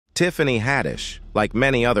Tiffany Haddish, like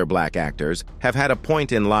many other black actors, have had a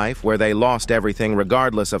point in life where they lost everything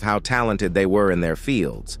regardless of how talented they were in their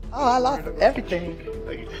fields. Oh, I lost everything.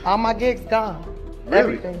 All my gigs gone.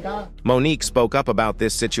 Everything gone. Monique spoke up about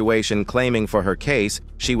this situation, claiming for her case,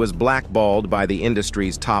 she was blackballed by the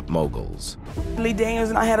industry's top moguls. Lee Daniels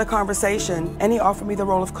and I had a conversation, and he offered me the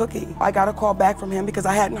role of Cookie. I got a call back from him because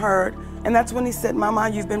I hadn't heard, and that's when he said, "Mama,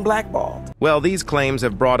 you've been blackballed." Well, these claims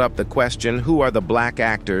have brought up the question, who are the black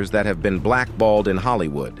actors that have been blackballed in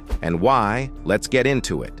Hollywood? And why? Let's get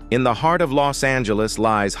into it. In the heart of Los Angeles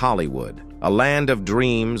lies Hollywood, a land of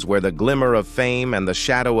dreams where the glimmer of fame and the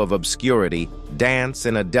shadow of obscurity dance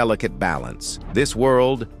in a delicate balance. This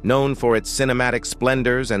world, known for its cinematic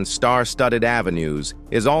splendors and star-studded avenues,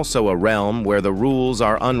 is also a realm where the rules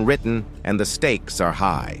are unwritten and the stakes are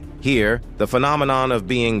high. Here, the phenomenon of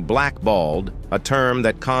being blackballed, a term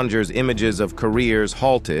that conjures images of careers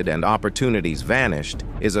halted and opportunities vanished,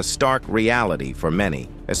 is a stark reality for many,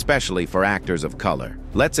 especially for actors of color.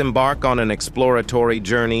 Let's embark on an exploratory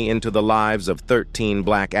journey into the lives of 13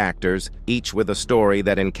 black actors, each with a story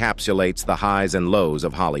that encapsulates the highs and lows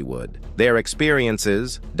of Hollywood. Their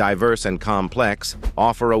experiences, diverse and complex,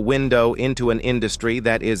 offer a window into an industry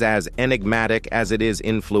that is as enigmatic as it is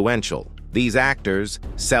influential. These actors,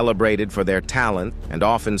 celebrated for their talent and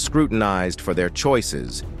often scrutinized for their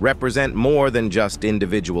choices, represent more than just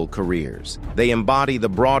individual careers. They embody the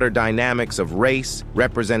broader dynamics of race,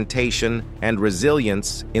 representation, and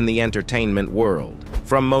resilience in the entertainment world.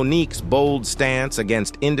 From Monique's bold stance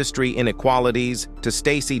against industry inequalities to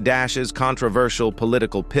Stacey Dash's controversial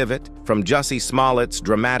political pivot, from Jussie Smollett's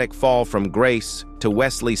dramatic fall from grace to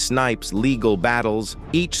Wesley Snipes' legal battles,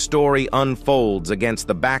 each story unfolds against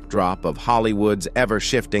the backdrop of Hollywood's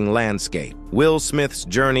ever-shifting landscape. Will Smith's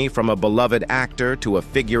journey from a beloved actor to a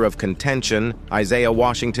figure of contention, Isaiah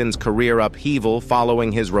Washington's career upheaval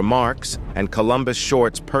following his remarks, and Columbus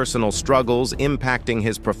Short's personal struggles impacting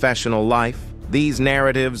his professional life, these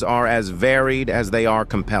narratives are as varied as they are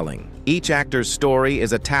compelling. Each actor's story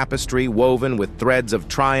is a tapestry woven with threads of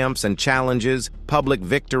triumphs and challenges, public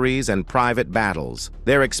victories and private battles.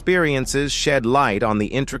 Their experiences shed light on the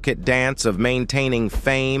intricate dance of maintaining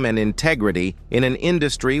fame and integrity in an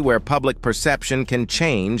industry where public perception can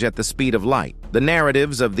change at the speed of light. The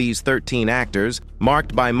narratives of these 13 actors,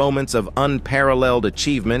 marked by moments of unparalleled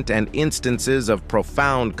achievement and instances of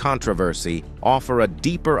profound controversy, offer a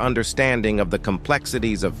deeper understanding of the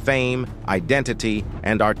complexities of fame, identity,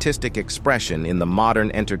 and artistic expression in the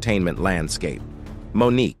modern entertainment landscape.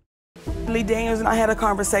 Monique. Lee Daniels and I had a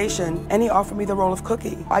conversation, and he offered me the role of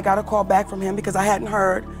Cookie. I got a call back from him because I hadn't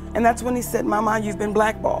heard, and that's when he said, "Mama, you've been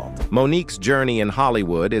blackballed." Monique's journey in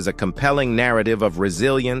Hollywood is a compelling narrative of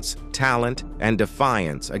resilience, talent, and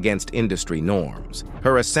defiance against industry norms.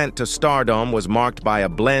 Her ascent to stardom was marked by a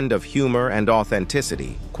blend of humor and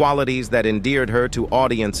authenticity, qualities that endeared her to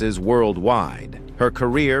audiences worldwide. Her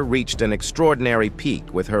career reached an extraordinary peak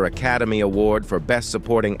with her Academy Award for Best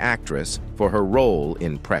Supporting Actress for her role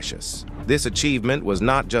in Precious. This achievement was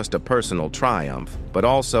not just a personal triumph, but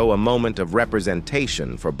also a moment of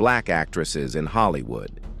representation for black actresses in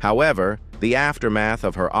Hollywood. However, the aftermath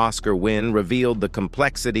of her Oscar win revealed the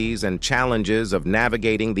complexities and challenges of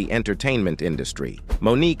navigating the entertainment industry.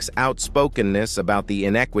 Monique's outspokenness about the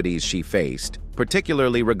inequities she faced,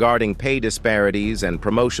 particularly regarding pay disparities and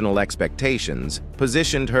promotional expectations,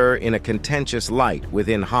 positioned her in a contentious light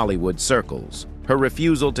within Hollywood circles. Her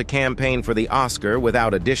refusal to campaign for the Oscar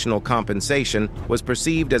without additional compensation was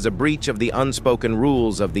perceived as a breach of the unspoken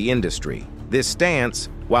rules of the industry. This stance,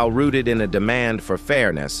 while rooted in a demand for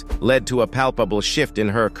fairness, led to a palpable shift in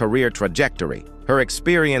her career trajectory. Her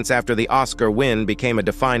experience after the Oscar win became a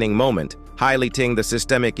defining moment, highlighting the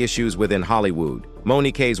systemic issues within Hollywood.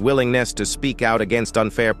 Monique's willingness to speak out against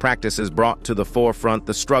unfair practices brought to the forefront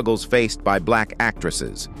the struggles faced by black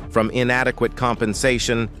actresses, from inadequate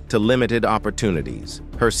compensation to limited opportunities.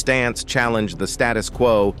 Her stance challenged the status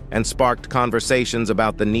quo and sparked conversations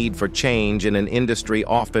about the need for change in an industry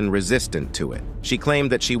often resistant to it. She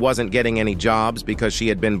claimed that she wasn't getting any jobs because she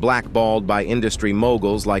had been blackballed by industry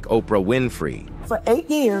moguls like Oprah Winfrey. For 8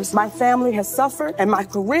 years, my family has suffered and my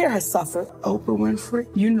career has suffered. Oprah Winfrey,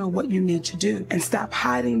 you know what you need to do and stop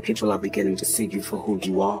hiding. People are beginning to see you for who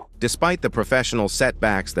you are. Despite the professional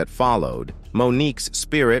setbacks that followed, Monique's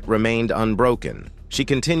spirit remained unbroken. She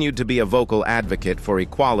continued to be a vocal advocate for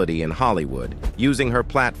equality in Hollywood, using her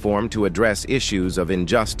platform to address issues of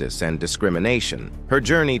injustice and discrimination. Her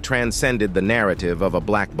journey transcended the narrative of a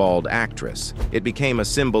blackballed actress. It became a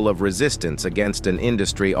symbol of resistance against an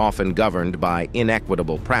industry often governed by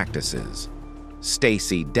inequitable practices.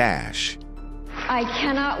 Stacey Dash. I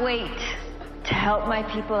cannot wait to help my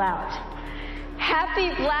people out.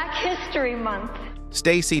 Happy Black History Month.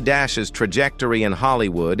 Stacey Dash's trajectory in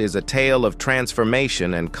Hollywood is a tale of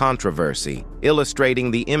transformation and controversy,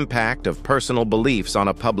 illustrating the impact of personal beliefs on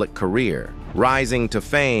a public career. Rising to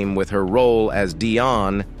fame with her role as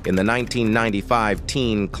Dion in the 1995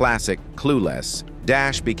 teen classic Clueless,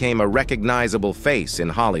 Dash became a recognizable face in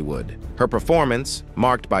Hollywood. Her performance,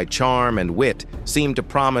 marked by charm and wit, seemed to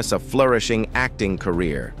promise a flourishing acting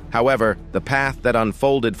career. However, the path that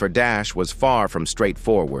unfolded for Dash was far from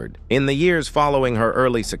straightforward. In the years following her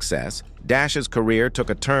early success, Dash's career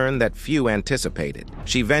took a turn that few anticipated.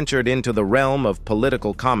 She ventured into the realm of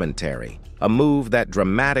political commentary, a move that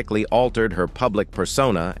dramatically altered her public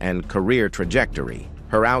persona and career trajectory.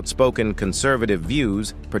 Her outspoken conservative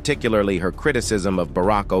views, particularly her criticism of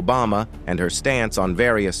Barack Obama and her stance on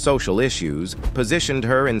various social issues, positioned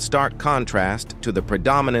her in stark contrast to the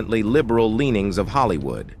predominantly liberal leanings of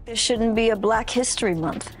Hollywood. There shouldn't be a Black History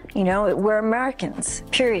Month. You know, we're Americans,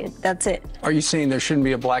 period. That's it. Are you saying there shouldn't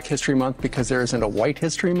be a Black History Month because there isn't a White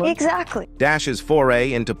History Month? Exactly. Dash's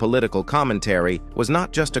foray into political commentary was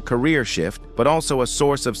not just a career shift, but also a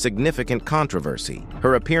source of significant controversy.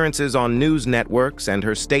 Her appearances on news networks and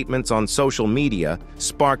her statements on social media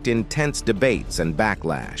sparked intense debates and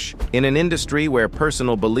backlash. In an industry where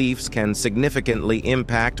personal beliefs can significantly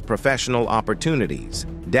impact professional opportunities,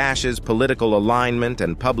 Dash's political alignment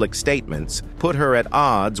and public statements put her at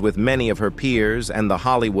odds with many of her peers and the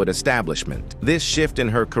Hollywood establishment. This shift in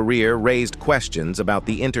her career raised questions about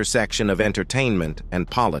the intersection of entertainment and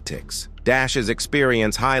politics. Dash's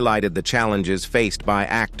experience highlighted the challenges faced by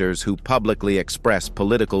actors who publicly express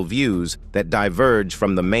political views that diverge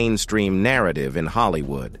from the mainstream narrative in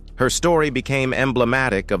Hollywood. Her story became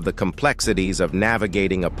emblematic of the complexities of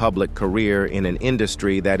navigating a public career in an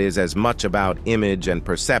industry that is as much about image and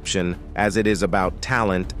perception as it is about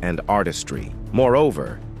talent and artistry.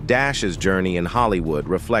 Moreover, Dash's journey in Hollywood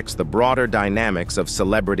reflects the broader dynamics of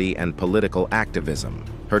celebrity and political activism.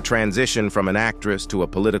 Her transition from an actress to a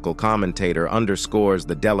political commentator underscores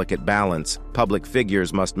the delicate balance public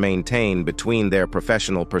figures must maintain between their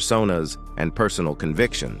professional personas and personal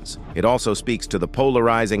convictions. It also speaks to the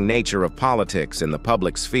polarizing nature of politics in the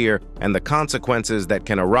public sphere and the consequences that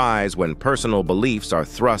can arise when personal beliefs are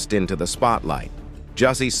thrust into the spotlight.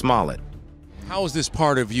 Jussie Smollett. How is this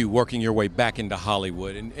part of you working your way back into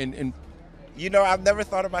Hollywood? And You know, I've never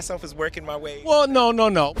thought of myself as working my way. well, no.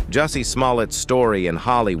 Jussie Smollett's story in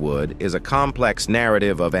Hollywood is a complex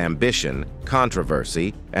narrative of ambition,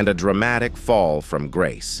 controversy, and a dramatic fall from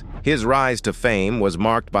grace. His rise to fame was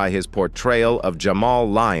marked by his portrayal of Jamal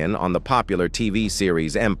Lyon on the popular TV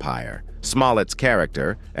series Empire. Smollett's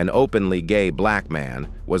character, an openly gay black man,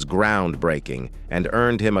 was groundbreaking and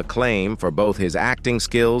earned him acclaim for both his acting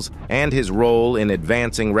skills and his role in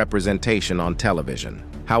advancing representation on television.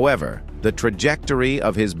 However, the trajectory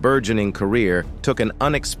of his burgeoning career took an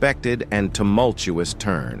unexpected and tumultuous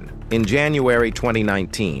turn. In January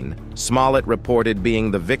 2019, Smollett reported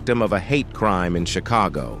being the victim of a hate crime in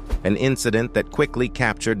Chicago, an incident that quickly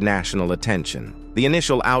captured national attention. The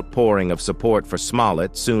initial outpouring of support for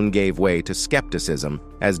Smollett soon gave way to skepticism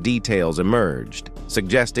as details emerged,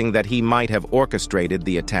 suggesting that he might have orchestrated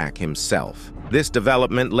the attack himself. This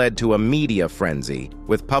development led to a media frenzy,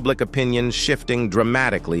 with public opinion shifting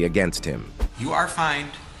dramatically against him. You are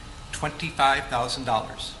fined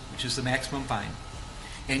 $25,000, which is the maximum fine,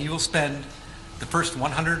 and you will spend the first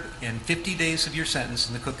 150 days of your sentence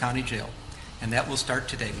in the Cook County Jail, and that will start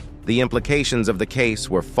today. The implications of the case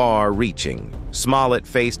were far-reaching. Smollett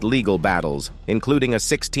faced legal battles, including a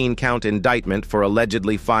 16-count indictment for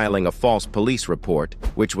allegedly filing a false police report,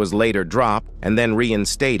 which was later dropped and then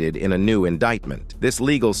reinstated in a new indictment. This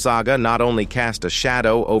legal saga not only cast a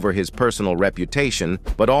shadow over his personal reputation,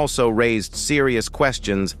 but also raised serious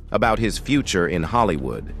questions about his future in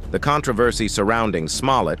Hollywood. The controversy surrounding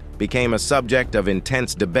Smollett became a subject of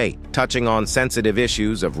intense debate, touching on sensitive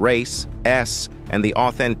issues of race, and the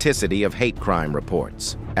authenticity of hate crime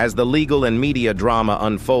reports. As the legal and media drama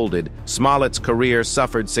unfolded, Smollett's career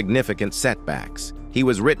suffered significant setbacks. He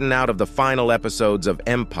was written out of the final episodes of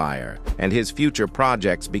Empire, and his future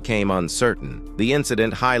projects became uncertain. The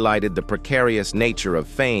incident highlighted the precarious nature of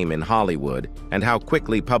fame in Hollywood and how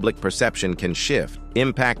quickly public perception can shift,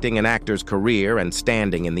 impacting an actor's career and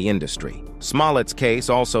standing in the industry. Smollett's case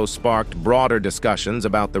also sparked broader discussions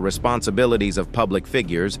about the responsibilities of public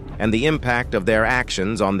figures and the impact of their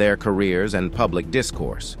actions on their careers and public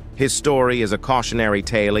discourse. His story is a cautionary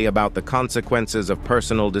tale about the consequences of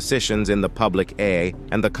personal decisions in the public eye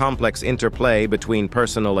and the complex interplay between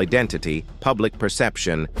personal identity, public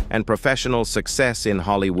perception, and professional success in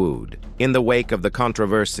Hollywood. In the wake of the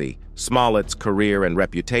controversy, Smollett's career and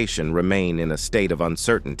reputation remain in a state of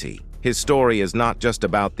uncertainty. His story is not just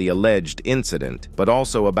about the alleged incident, but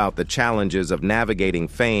also about the challenges of navigating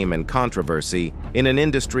fame and controversy in an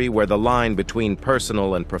industry where the line between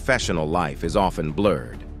personal and professional life is often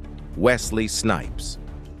blurred. Wesley Snipes.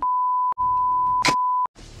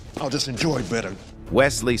 I'll just enjoy it better.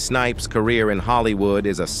 Wesley Snipes' career in Hollywood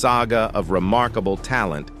is a saga of remarkable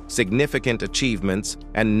talent, significant achievements,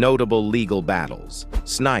 and notable legal battles.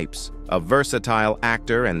 Snipes, a versatile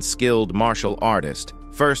actor and skilled martial artist,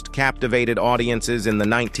 first captivated audiences in the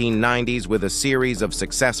 1990s with a series of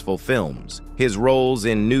successful films. His roles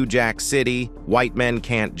in New Jack City, White Men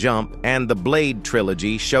Can't Jump, and the Blade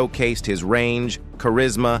trilogy showcased his range,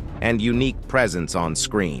 charisma, and unique presence on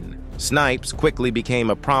screen. Snipes quickly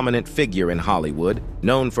became a prominent figure in Hollywood,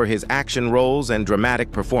 known for his action roles and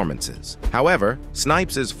dramatic performances. However,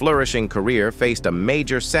 Snipes' flourishing career faced a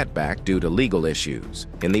major setback due to legal issues.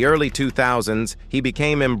 In the early 2000s, he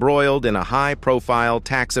became embroiled in a high-profile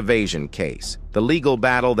tax evasion case. The legal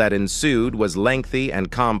battle that ensued was lengthy and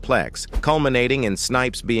complex, culminating in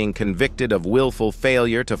Snipes being convicted of willful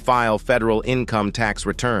failure to file federal income tax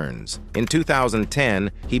returns. In 2010,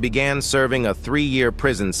 he began serving a 3-year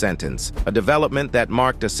prison sentence, a development that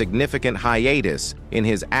marked a significant hiatus in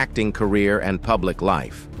his acting career and public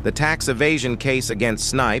life. The tax evasion case against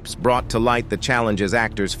Snipes brought to light the challenges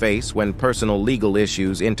actors face when personal legal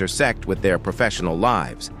issues intersect with their professional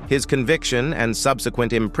lives. His conviction and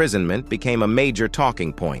subsequent imprisonment became a major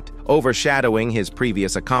talking point, overshadowing his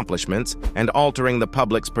previous accomplishments and altering the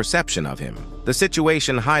public's perception of him. The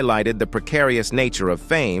situation highlighted the precarious nature of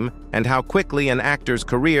fame and how quickly an actor's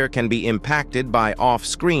career can be impacted by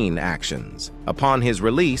off-screen actions. Upon his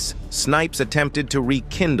release, Snipes attempted to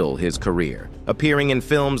rekindle his career, appearing in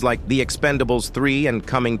films like The Expendables 3 and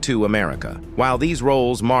Coming to America. While these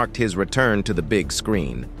roles marked his return to the big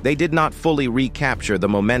screen, they did not fully recapture the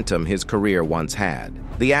momentum his career once had.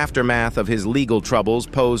 The aftermath of his legal troubles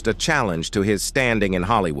posed a challenge to his standing in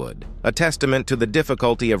Hollywood, a testament to the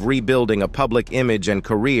difficulty of rebuilding a public image and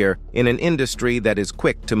career in an industry that is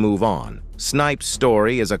quick to move on. Snipes'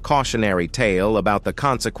 story is a cautionary tale about the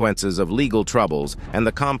consequences of legal troubles and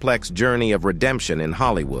the complex journey of redemption in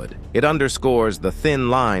Hollywood. It underscores the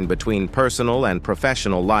thin line between personal and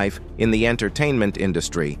professional life in the entertainment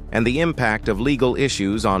industry and the impact of legal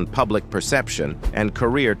issues on public perception and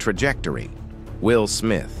career trajectory. Will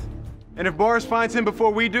Smith. And if Boris finds him before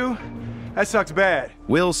we do, that sucks bad.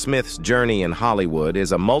 Will Smith's journey in Hollywood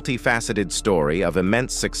is a multifaceted story of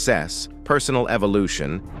immense success, personal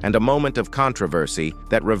evolution, and a moment of controversy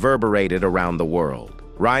that reverberated around the world.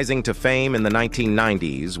 Rising to fame in the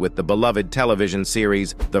 1990s with the beloved television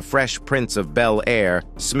series The Fresh Prince of Bel-Air,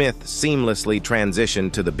 Smith seamlessly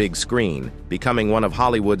transitioned to the big screen, becoming one of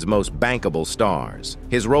Hollywood's most bankable stars.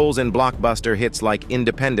 His roles in blockbuster hits like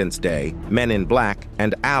Independence Day, Men in Black,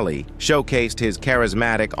 and Ally showcased his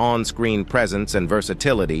charismatic on-screen presence and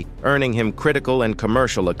versatility, earning him critical and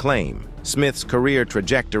commercial acclaim. Smith's career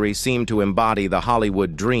trajectory seemed to embody the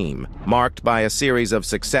Hollywood dream, marked by a series of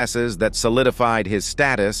successes that solidified his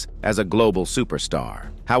status as a global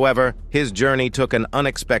superstar. However, his journey took an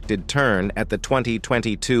unexpected turn at the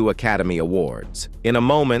 2022 Academy Awards. In a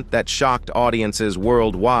moment that shocked audiences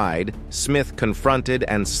worldwide, Smith confronted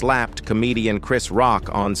and slapped comedian Chris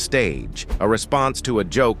Rock on stage, a response to a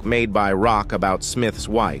joke made by Rock about Smith's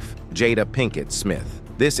wife, Jada Pinkett Smith.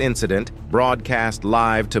 This incident, broadcast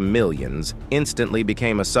live to millions, instantly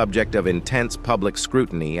became a subject of intense public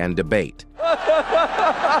scrutiny and debate.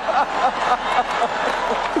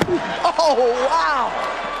 Oh, wow!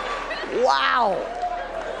 Wow!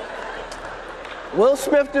 Will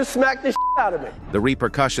Smith just smacked the shit out of me. The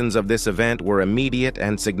repercussions of this event were immediate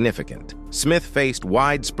and significant. Smith faced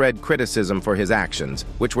widespread criticism for his actions,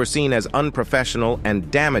 which were seen as unprofessional and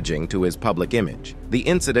damaging to his public image. The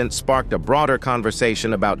incident sparked a broader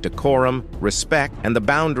conversation about decorum, respect, and the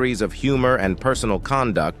boundaries of humor and personal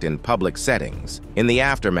conduct in public settings. In the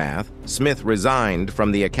aftermath, Smith resigned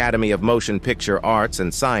from the Academy of Motion Picture Arts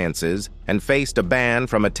and Sciences and faced a ban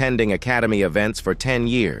from attending Academy events for 10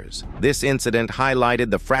 years. This incident highlighted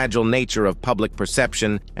the fragile nature of public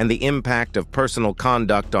perception and the impact of personal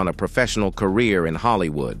conduct on a professional career in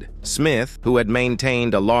Hollywood. Smith, who had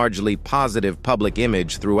maintained a largely positive public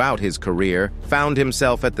image throughout his career, found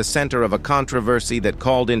himself at the center of a controversy that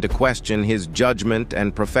called into question his judgment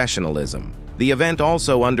and professionalism. The event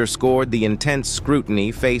also underscored the intense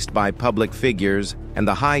scrutiny faced by public figures and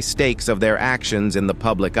the high stakes of their actions in the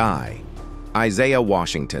public eye. Isaiah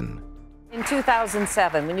Washington. In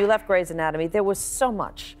 2007, when you left Grey's Anatomy, there was so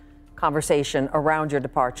much conversation around your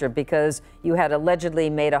departure because you had allegedly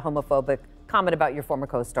made a homophobic comment about your former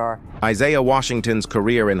co-star. Isaiah Washington's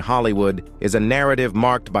career in Hollywood is a narrative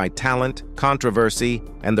marked by talent, controversy,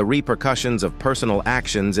 and the repercussions of personal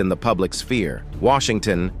actions in the public sphere.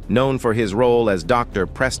 Washington, known for his role as Dr.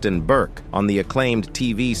 Preston Burke on the acclaimed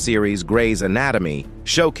TV series Grey's Anatomy,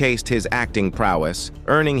 showcased his acting prowess,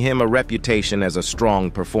 earning him a reputation as a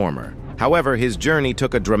strong performer. However, his journey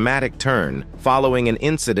took a dramatic turn following an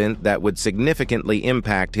incident that would significantly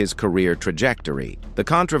impact his career trajectory. The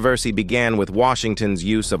controversy began with Washington's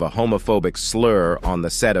use of a homophobic slur on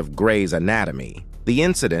the set of Grey's Anatomy. The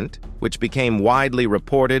incident, which became widely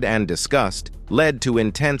reported and discussed, led to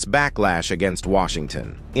intense backlash against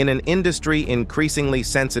Washington. In an industry increasingly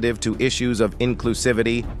sensitive to issues of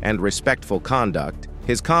inclusivity and respectful conduct,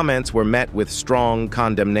 his comments were met with strong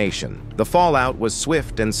condemnation. The fallout was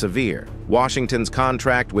swift and severe. Washington's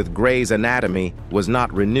contract with Grey's Anatomy was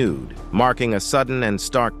not renewed, marking a sudden and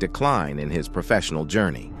stark decline in his professional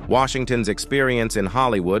journey. Washington's experience in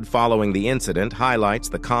Hollywood following the incident highlights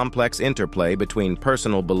the complex interplay between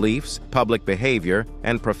personal beliefs, public behavior,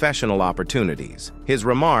 and professional opportunities. His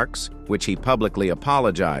remarks, which he publicly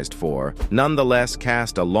apologized for, nonetheless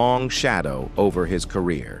cast a long shadow over his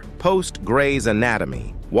career. Post-Grey's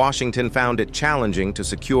Anatomy, Washington found it challenging to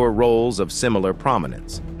secure roles of similar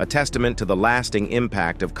prominence, a testament to the lasting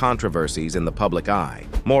impact of controversies in the public eye.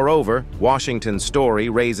 Moreover, Washington's story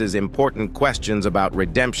raises important questions about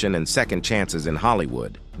redemption and second chances in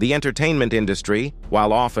Hollywood. The entertainment industry,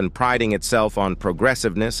 while often priding itself on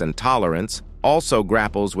progressiveness and tolerance, also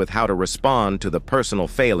grapples with how to respond to the personal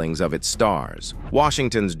failings of its stars.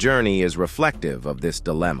 Washington's journey is reflective of this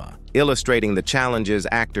dilemma, illustrating the challenges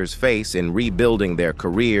actors face in rebuilding their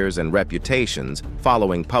careers and reputations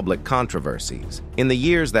following public controversies. In the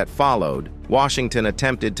years that followed, Washington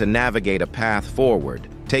attempted to navigate a path forward,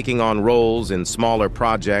 taking on roles in smaller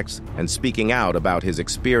projects and speaking out about his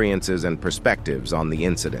experiences and perspectives on the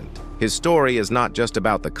incident. His story is not just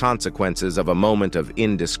about the consequences of a moment of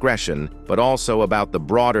indiscretion, but also about the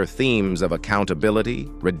broader themes of accountability,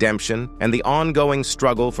 redemption, and the ongoing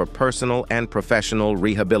struggle for personal and professional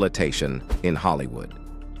rehabilitation in Hollywood.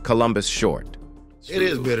 Columbus Short. It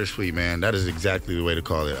is bittersweet, man. That is exactly the way to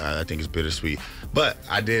call it. I think it's bittersweet. But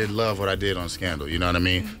I did love what I did on Scandal, you know what I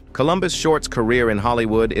mean? Columbus Short's career in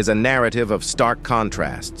Hollywood is a narrative of stark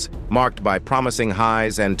contrasts, marked by promising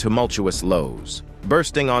highs and tumultuous lows.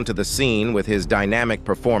 Bursting onto the scene with his dynamic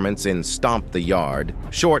performance in Stomp the Yard,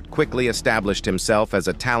 Short quickly established himself as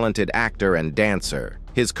a talented actor and dancer.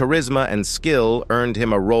 His charisma and skill earned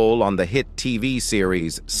him a role on the hit TV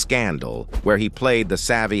series Scandal, where he played the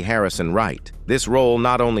savvy Harrison Wright. This role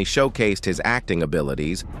not only showcased his acting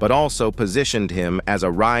abilities, but also positioned him as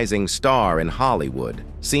a rising star in Hollywood,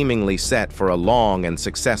 seemingly set for a long and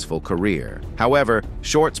successful career. However,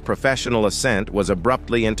 Short's professional ascent was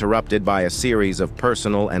abruptly interrupted by a series of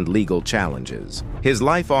personal and legal challenges. His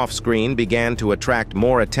life off-screen began to attract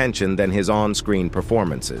more attention than his on-screen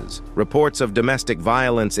performances. Reports of domestic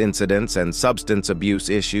violence incidents and substance abuse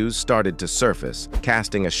issues started to surface,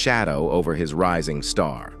 casting a shadow over his rising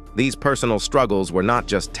star. These personal struggles were not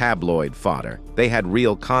just tabloid fodder, they had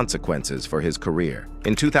real consequences for his career.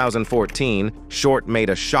 In 2014, Short made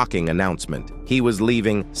a shocking announcement. He was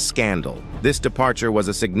leaving Scandal. This departure was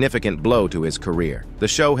a significant blow to his career. The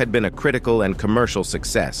show had been a critical and commercial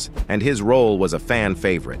success, and his role was a fan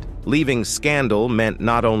favorite. Leaving Scandal meant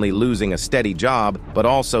not only losing a steady job, but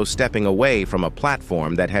also stepping away from a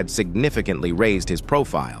platform that had significantly raised his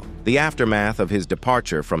profile. The aftermath of his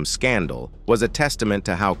departure from Scandal was a testament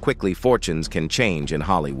to how quickly fortunes can change in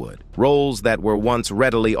Hollywood. Roles that were once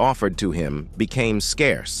readily offered to him became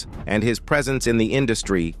scarce, and his presence in the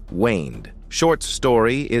industry waned. Short's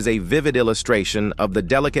story is a vivid illustration of the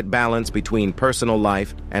delicate balance between personal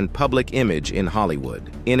life and public image in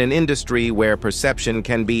Hollywood. In an industry where perception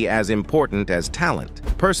can be as important as talent,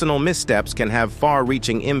 personal missteps can have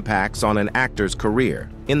far-reaching impacts on an actor's career.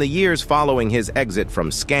 In the years following his exit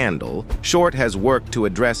from Scandal, Short has worked to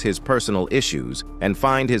address his personal issues and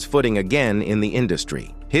find his footing again in the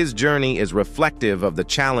industry. His journey is reflective of the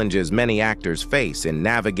challenges many actors face in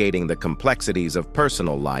navigating the complexities of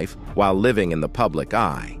personal life while living in the public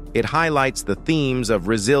eye. It highlights the themes of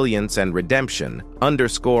resilience and redemption,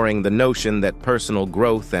 underscoring the notion that personal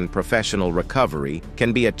growth and professional recovery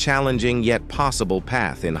can be a challenging yet possible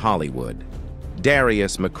path in Hollywood.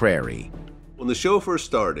 Darius McCrary. When the show first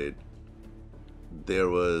started, there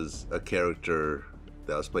was a character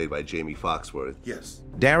that was played by Jamie Foxworth. Yes.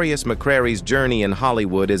 Darius McCrary's journey in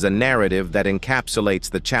Hollywood is a narrative that encapsulates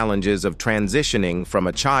the challenges of transitioning from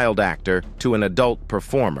a child actor to an adult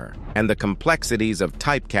performer and the complexities of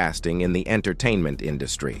typecasting in the entertainment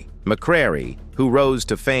industry. McCrary, who rose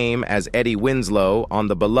to fame as Eddie Winslow on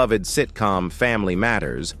the beloved sitcom Family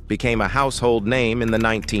Matters, became a household name in the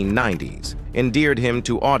 1990s, endeared him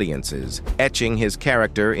to audiences, etching his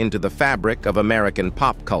character into the fabric of American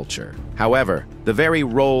pop culture. However, the very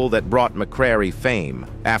role that brought McCrary fame,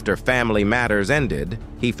 after Family Matters ended,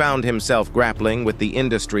 he found himself grappling with the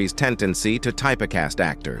industry's tendency to typecast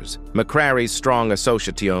actors. McCrary's strong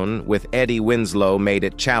association with Eddie Winslow made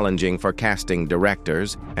it challenging for casting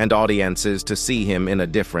directors and audiences to see him in a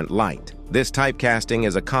different light. This typecasting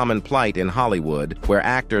is a common plight in Hollywood, where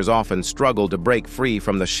actors often struggle to break free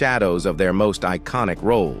from the shadows of their most iconic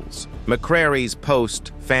roles. McCrary's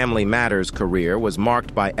post-Family Matters career was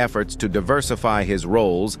marked by efforts to diversify his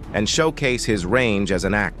roles and showcase his range as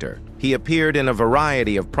an actor. He appeared in a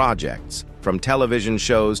variety of projects, from television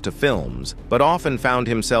shows to films, but often found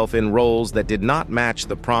himself in roles that did not match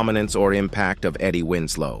the prominence or impact of Eddie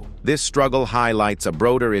Winslow. This struggle highlights a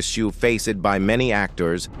broader issue faced by many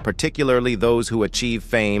actors, particularly those who achieve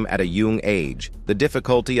fame at a young age: the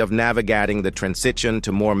difficulty of navigating the transition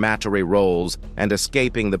to more mature roles and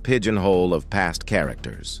escaping the pigeonhole of past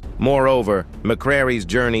characters. Moreover, McCrary's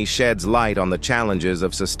journey sheds light on the challenges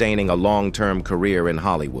of sustaining a long-term career in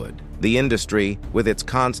Hollywood. The industry, with its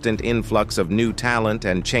constant influx of new talent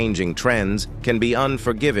and changing trends, can be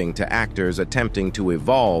unforgiving to actors attempting to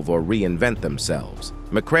evolve or reinvent themselves.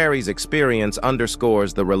 McCrary's experience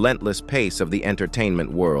underscores the relentless pace of the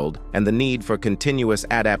entertainment world and the need for continuous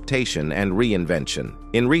adaptation and reinvention.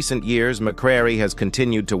 In recent years, McCrary has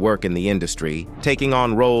continued to work in the industry, taking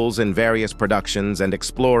on roles in various productions and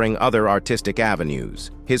exploring other artistic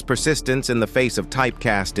avenues. His persistence in the face of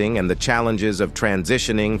typecasting and the challenges of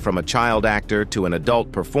transitioning from a child actor to an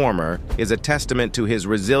adult performer is a testament to his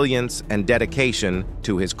resilience and dedication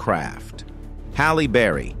to his craft. Halle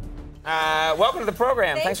Berry. Welcome to the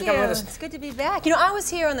program. Thanks for coming with us. It's good to be back. You know, I was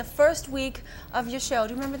here on the first week of your show.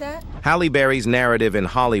 Do you remember that? Halle Berry's narrative in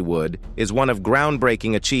Hollywood is one of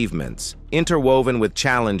groundbreaking achievements, interwoven with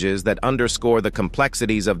challenges that underscore the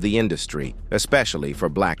complexities of the industry, especially for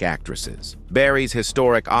Black actresses. Berry's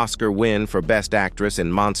historic Oscar win for Best Actress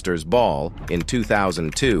in Monsters Ball in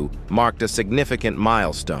 2002 marked a significant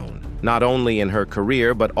milestone, not only in her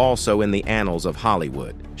career but also in the annals of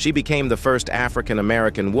Hollywood. She became the first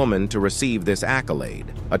African-American woman to receive this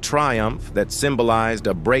accolade, a triumph that symbolized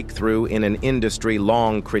a breakthrough in an industry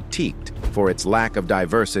long critiqued for its lack of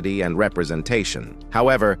diversity and representation.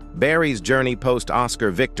 However, Berry's journey post-Oscar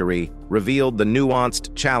victory revealed the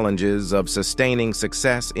nuanced challenges of sustaining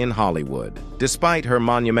success in Hollywood. Despite her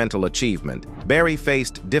monumental achievement, Berry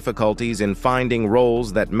faced difficulties in finding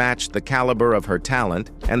roles that matched the caliber of her talent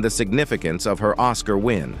and the significance of her Oscar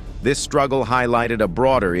win. This struggle highlighted a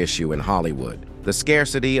broader issue in Hollywood: the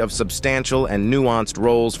scarcity of substantial and nuanced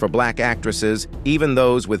roles for Black actresses, even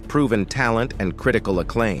those with proven talent and critical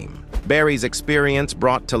acclaim. Berry's experience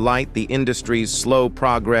brought to light the industry's slow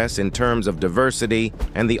progress in terms of diversity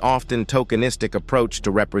and the often tokenistic approach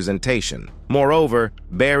to representation. Moreover,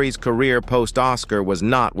 Berry's career post-Oscar was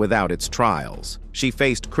not without its trials. She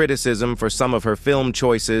faced criticism for some of her film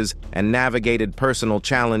choices and navigated personal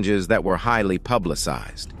challenges that were highly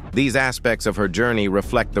publicized. These aspects of her journey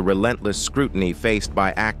reflect the relentless scrutiny faced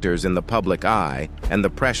by actors in the public eye and the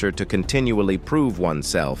pressure to continually prove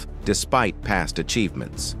oneself despite past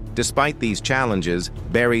achievements. Despite these challenges,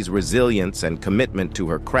 Berry's resilience and commitment to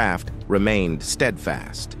her craft remained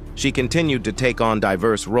steadfast. She continued to take on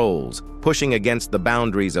diverse roles, pushing against the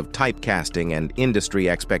boundaries of typecasting and industry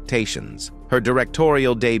expectations. Her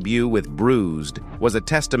directorial debut with Bruised was a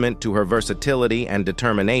testament to her versatility and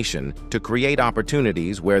determination to create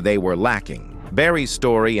opportunities where they were lacking. Berry's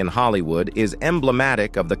story in Hollywood is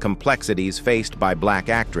emblematic of the complexities faced by Black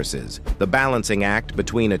actresses, the balancing act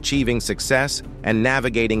between achieving success and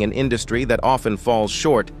navigating an industry that often falls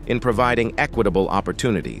short in providing equitable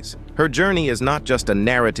opportunities. Her journey is not just a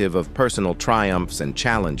narrative of personal triumphs and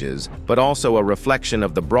challenges, but also a reflection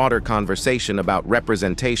of the broader conversation about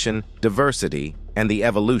representation, diversity, and the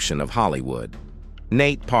evolution of Hollywood.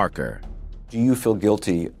 Nate Parker. Do you feel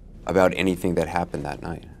guilty about anything that happened that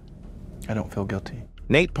night? I don't feel guilty.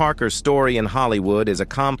 Nate Parker's story in Hollywood is a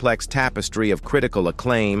complex tapestry of critical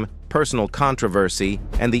acclaim, personal controversy,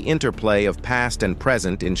 and the interplay of past and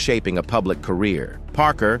present in shaping a public career.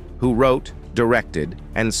 Parker, who wrote, directed,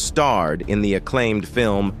 and starred in the acclaimed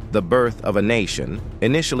film The Birth of a Nation,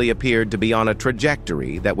 initially appeared to be on a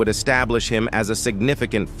trajectory that would establish him as a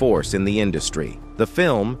significant force in the industry. The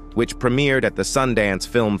film, which premiered at the Sundance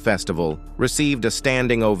Film Festival, received a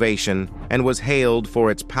standing ovation and was hailed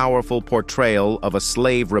for its powerful portrayal of a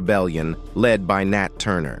slave rebellion led by Nat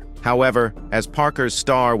Turner. However, as Parker's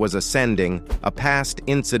star was ascending, a past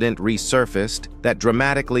incident resurfaced that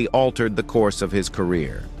dramatically altered the course of his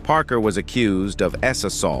career. Parker was accused of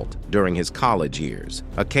assault during his college years,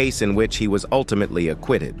 a case in which he was ultimately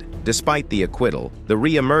acquitted. Despite the acquittal, the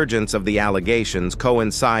reemergence of the allegations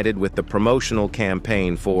coincided with the promotional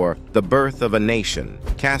campaign for The Birth of a Nation,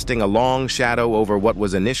 casting a long shadow over what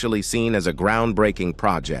was initially seen as a groundbreaking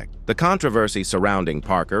project. The controversy surrounding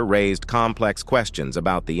Parker raised complex questions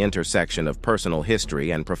about the intersection of personal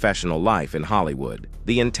history and professional life in Hollywood.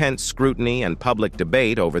 The intense scrutiny and public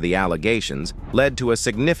debate over the allegations led to a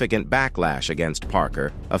significant backlash against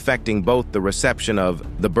Parker, affecting both the reception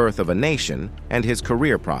of The Birth of a Nation and his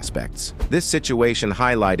career prospects. This situation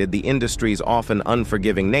highlighted the industry's often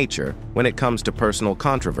unforgiving nature when it comes to personal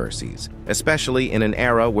controversies, especially in an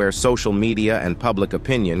era where social media and public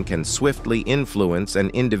opinion can swiftly influence an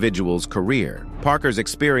individual's career. Parker's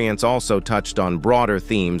experience also touched on broader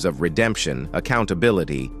themes of redemption,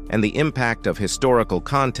 accountability, and the impact of historical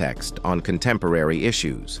context on contemporary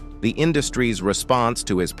issues. The industry's response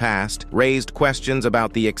to his past raised questions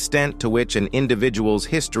about the extent to which an individual's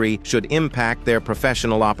history should impact their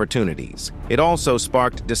professional opportunities. It also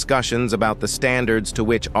sparked discussions about the standards to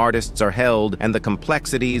which artists are held and the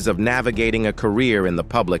complexities of navigating a career in the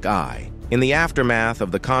public eye. In the aftermath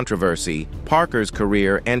of the controversy, Parker's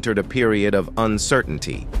career entered a period of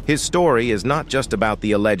uncertainty. His story is not just about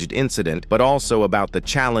the alleged incident, but also about the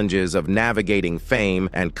challenges of navigating fame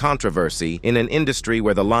and controversy in an industry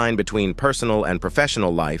where the line between personal and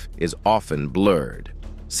professional life is often blurred.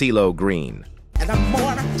 CeeLo Green. And I'm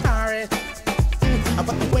more tired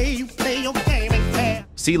about the way you play your game and fair.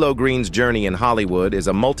 CeeLo Green's journey in Hollywood is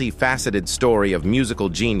a multifaceted story of musical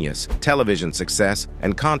genius, television success,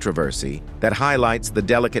 and controversy that highlights the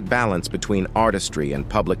delicate balance between artistry and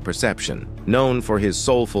public perception. Known for his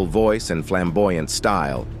soulful voice and flamboyant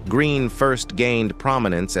style, Green first gained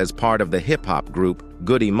prominence as part of the hip-hop group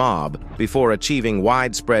Goody Mob before achieving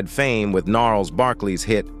widespread fame with Gnarls Barkley's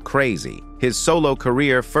hit Crazy. His solo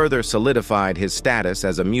career further solidified his status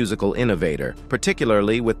as a musical innovator,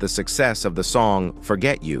 particularly with the success of the song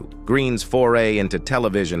Forget You. Green's foray into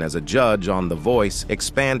television as a judge on The Voice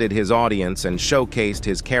expanded his audience and showcased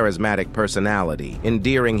his charismatic personality,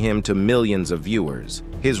 endearing him to millions of viewers.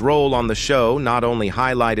 His role on the show not only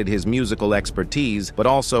highlighted his musical expertise, but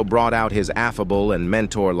also brought out his affable and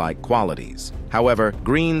mentor-like qualities. However,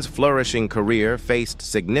 Green's flourishing career faced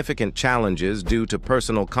significant challenges due to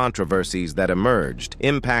personal controversies that emerged,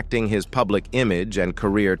 impacting his public image and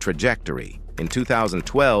career trajectory. In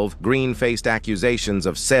 2012, Green faced accusations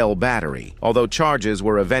of cell battery, although charges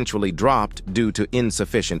were eventually dropped due to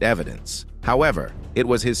insufficient evidence. However, it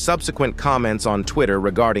was his subsequent comments on Twitter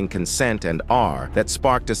regarding consent and R that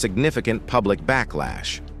sparked a significant public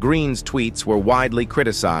backlash. Green's tweets were widely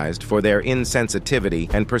criticized for their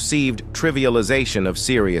insensitivity and perceived trivialization of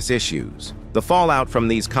serious issues. The fallout from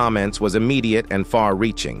these comments was immediate and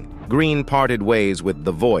far-reaching. Green parted ways with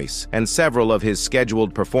The Voice, and several of his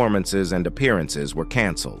scheduled performances and appearances were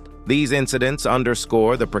canceled. These incidents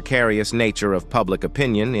underscore the precarious nature of public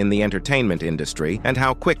opinion in the entertainment industry and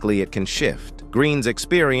how quickly it can shift. Green's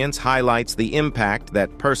experience highlights the impact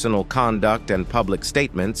that personal conduct and public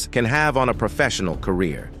statements can have on a professional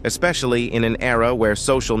career, especially in an era where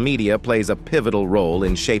social media plays a pivotal role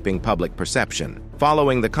in shaping public perception.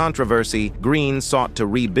 Following the controversy, Green sought to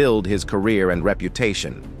rebuild his career and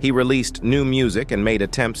reputation. He released new music and made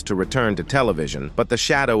attempts to return to television, but the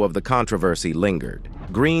shadow of the controversy lingered.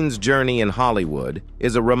 Green's journey in Hollywood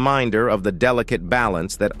is a reminder of the delicate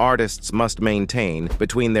balance that artists must maintain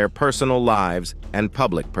between their personal lives and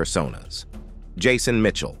public personas. Jason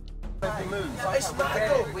Mitchell. I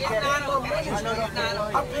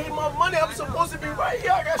paid my money. I'm supposed to be right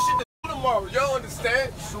here. I got shit to do tomorrow. Y'all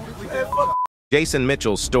understand? Man, fuck. Jason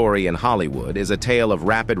Mitchell's story in Hollywood is a tale of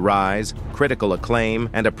rapid rise, critical acclaim,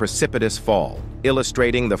 and a precipitous fall,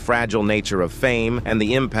 illustrating the fragile nature of fame and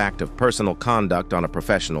the impact of personal conduct on a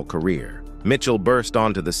professional career. Mitchell burst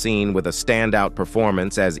onto the scene with a standout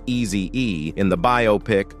performance as Eazy-E in the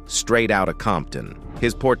biopic Straight Outta Compton.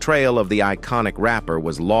 His portrayal of the iconic rapper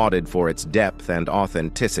was lauded for its depth and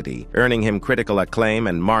authenticity, earning him critical acclaim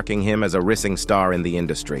and marking him as a rising star in the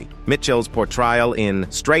industry. Mitchell's portrayal in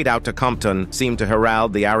Straight Outta Compton seemed to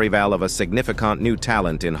herald the arrival of a significant new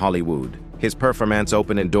talent in Hollywood. His performance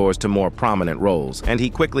opened doors to more prominent roles, and he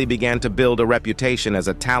quickly began to build a reputation as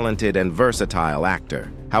a talented and versatile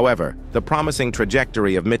actor. However, the promising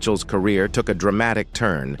trajectory of Mitchell's career took a dramatic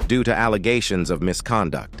turn due to allegations of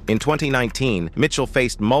misconduct. In 2019, Mitchell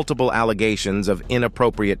faced multiple allegations of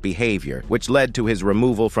inappropriate behavior, which led to his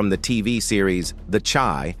removal from the TV series The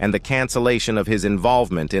Chi and the cancellation of his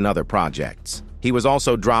involvement in other projects. He was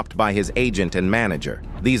also dropped by his agent and manager.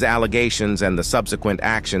 These allegations and the subsequent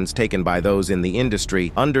actions taken by those in the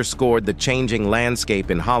industry underscored the changing landscape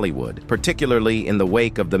in Hollywood, particularly in the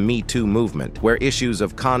wake of the Me Too movement, where issues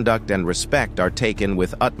of conduct and respect are taken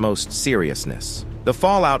with utmost seriousness. The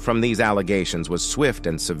fallout from these allegations was swift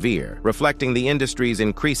and severe, reflecting the industry's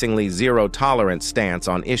increasingly zero-tolerance stance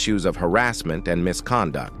on issues of harassment and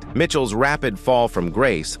misconduct. Mitchell's rapid fall from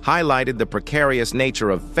grace highlighted the precarious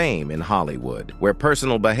nature of fame in Hollywood, where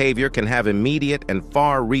personal behavior can have immediate and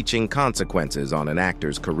far-reaching consequences on an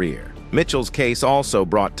actor's career. Mitchell's case also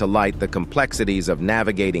brought to light the complexities of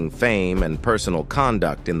navigating fame and personal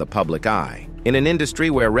conduct in the public eye. In an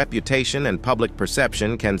industry where reputation and public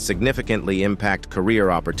perception can significantly impact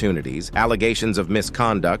career opportunities, allegations of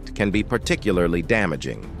misconduct can be particularly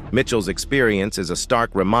damaging. Mitchell's experience is a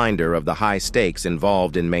stark reminder of the high stakes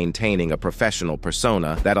involved in maintaining a professional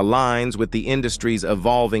persona that aligns with the industry's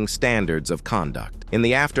evolving standards of conduct. In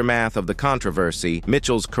the aftermath of the controversy,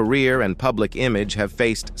 Mitchell's career and public image have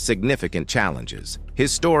faced significant challenges.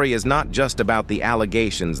 His story is not just about the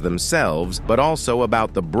allegations themselves, but also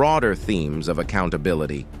about the broader themes of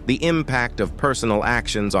accountability, the impact of personal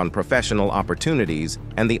actions on professional opportunities,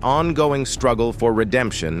 and the ongoing struggle for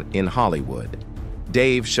redemption in Hollywood.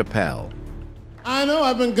 Dave Chappelle. I know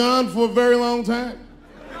I've been gone for a very long time.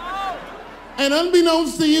 And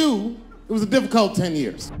unbeknownst to you, it was a difficult 10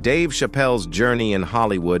 years. Dave Chappelle's journey in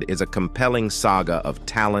Hollywood is a compelling saga of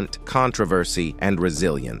talent, controversy, and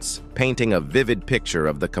resilience, painting a vivid picture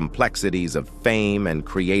of the complexities of fame and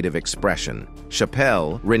creative expression.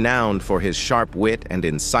 Chappelle, renowned for his sharp wit and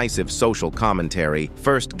incisive social commentary,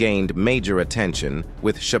 first gained major attention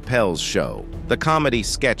with Chappelle's Show. The comedy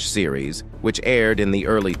sketch series, which aired in the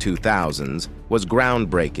early 2000s, was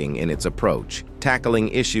groundbreaking in its approach, tackling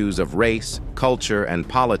issues of race, culture, and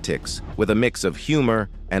politics with a mix of humor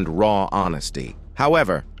and raw honesty.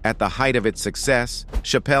 However, at the height of its success,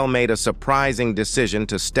 Chappelle made a surprising decision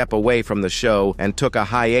to step away from the show and took a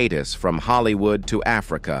hiatus from Hollywood to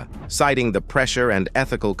Africa, citing the pressure and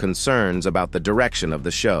ethical concerns about the direction of the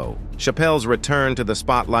show. Chappelle's return to the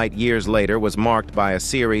spotlight years later was marked by a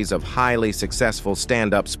series of highly successful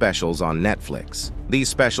stand-up specials on Netflix. These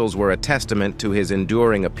specials were a testament to his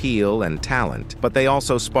enduring appeal and talent, but they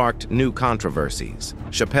also sparked new controversies.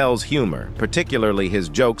 Chappelle's humor, particularly his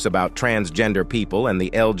jokes about transgender people and the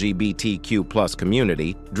LGBTQ+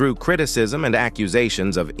 community, drew criticism and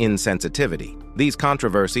accusations of insensitivity. These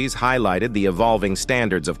controversies highlighted the evolving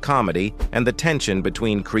standards of comedy and the tension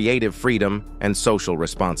between creative freedom and social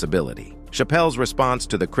responsibility. Chappelle's response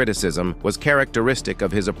to the criticism was characteristic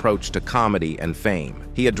of his approach to comedy and fame.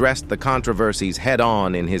 He addressed the controversies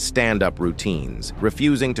head-on in his stand-up routines,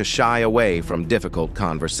 refusing to shy away from difficult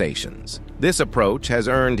conversations. This approach has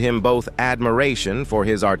earned him both admiration for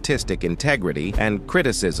his artistic integrity and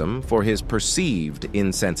criticism for his perceived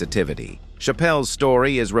insensitivity. Chappelle's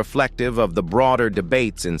story is reflective of the broader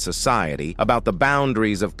debates in society about the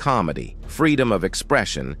boundaries of comedy, freedom of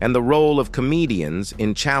expression, and the role of comedians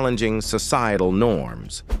in challenging societal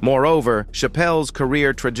norms. Moreover, Chappelle's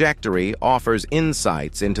career trajectory offers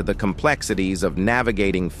insights into the complexities of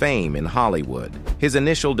navigating fame in Hollywood. His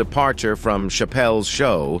initial departure from Chappelle's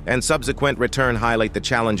Show and subsequent return highlight the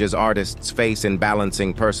challenges artists face in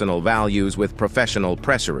balancing personal values with professional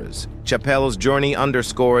pressures. Chappelle's journey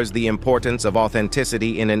underscores the importance of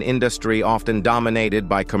authenticity in an industry often dominated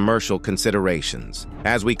by commercial considerations.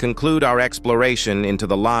 As we conclude our exploration into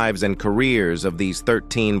the lives and careers of these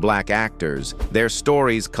 13 Black actors, their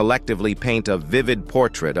stories collectively paint a vivid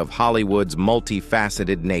portrait of Hollywood's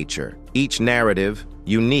multifaceted nature. Each narrative,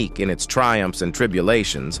 unique in its triumphs and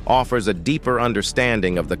tribulations, offers a deeper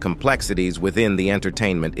understanding of the complexities within the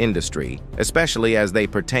entertainment industry, especially as they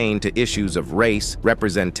pertain to issues of race,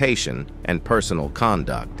 representation, and personal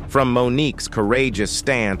conduct. From Monique's courageous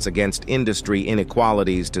stance against industry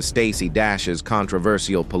inequalities to Stacey Dash's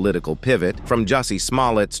controversial political pivot, from Jussie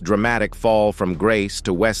Smollett's dramatic fall from grace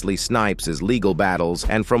to Wesley Snipes' legal battles,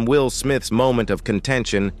 and from Will Smith's moment of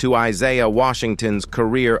contention to Isaiah Washington's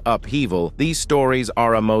career upheaval, these stories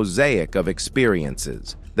are a mosaic of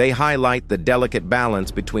experiences. They highlight the delicate balance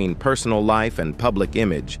between personal life and public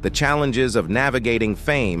image, the challenges of navigating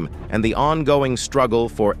fame, and the ongoing struggle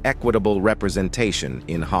for equitable representation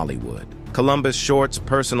in Hollywood. Columbus Short's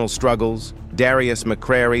personal struggles, Darius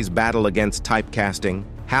McCrary's battle against typecasting,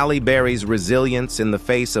 Halle Berry's resilience in the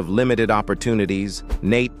face of limited opportunities,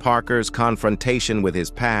 Nate Parker's confrontation with his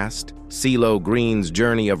past, CeeLo Green's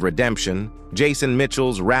journey of redemption, Jason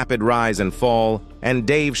Mitchell's rapid rise and fall, and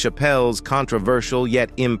Dave Chappelle's controversial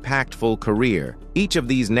yet impactful career. Each of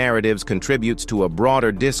these narratives contributes to a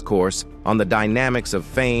broader discourse on the dynamics of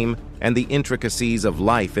fame and the intricacies of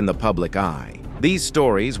life in the public eye. These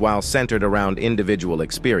stories, while centered around individual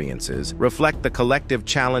experiences, reflect the collective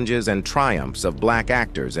challenges and triumphs of Black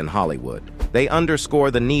actors in Hollywood. They underscore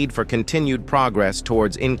the need for continued progress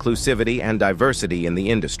towards inclusivity and diversity in the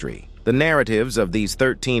industry. The narratives of these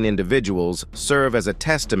 13 individuals serve as a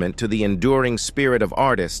testament to the enduring spirit of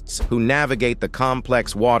artists who navigate the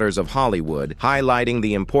complex waters of Hollywood, highlighting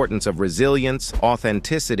the importance of resilience,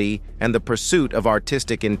 authenticity, and the pursuit of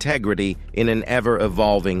artistic integrity in an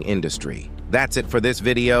ever-evolving industry. That's it for this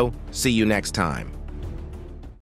video. See you next time.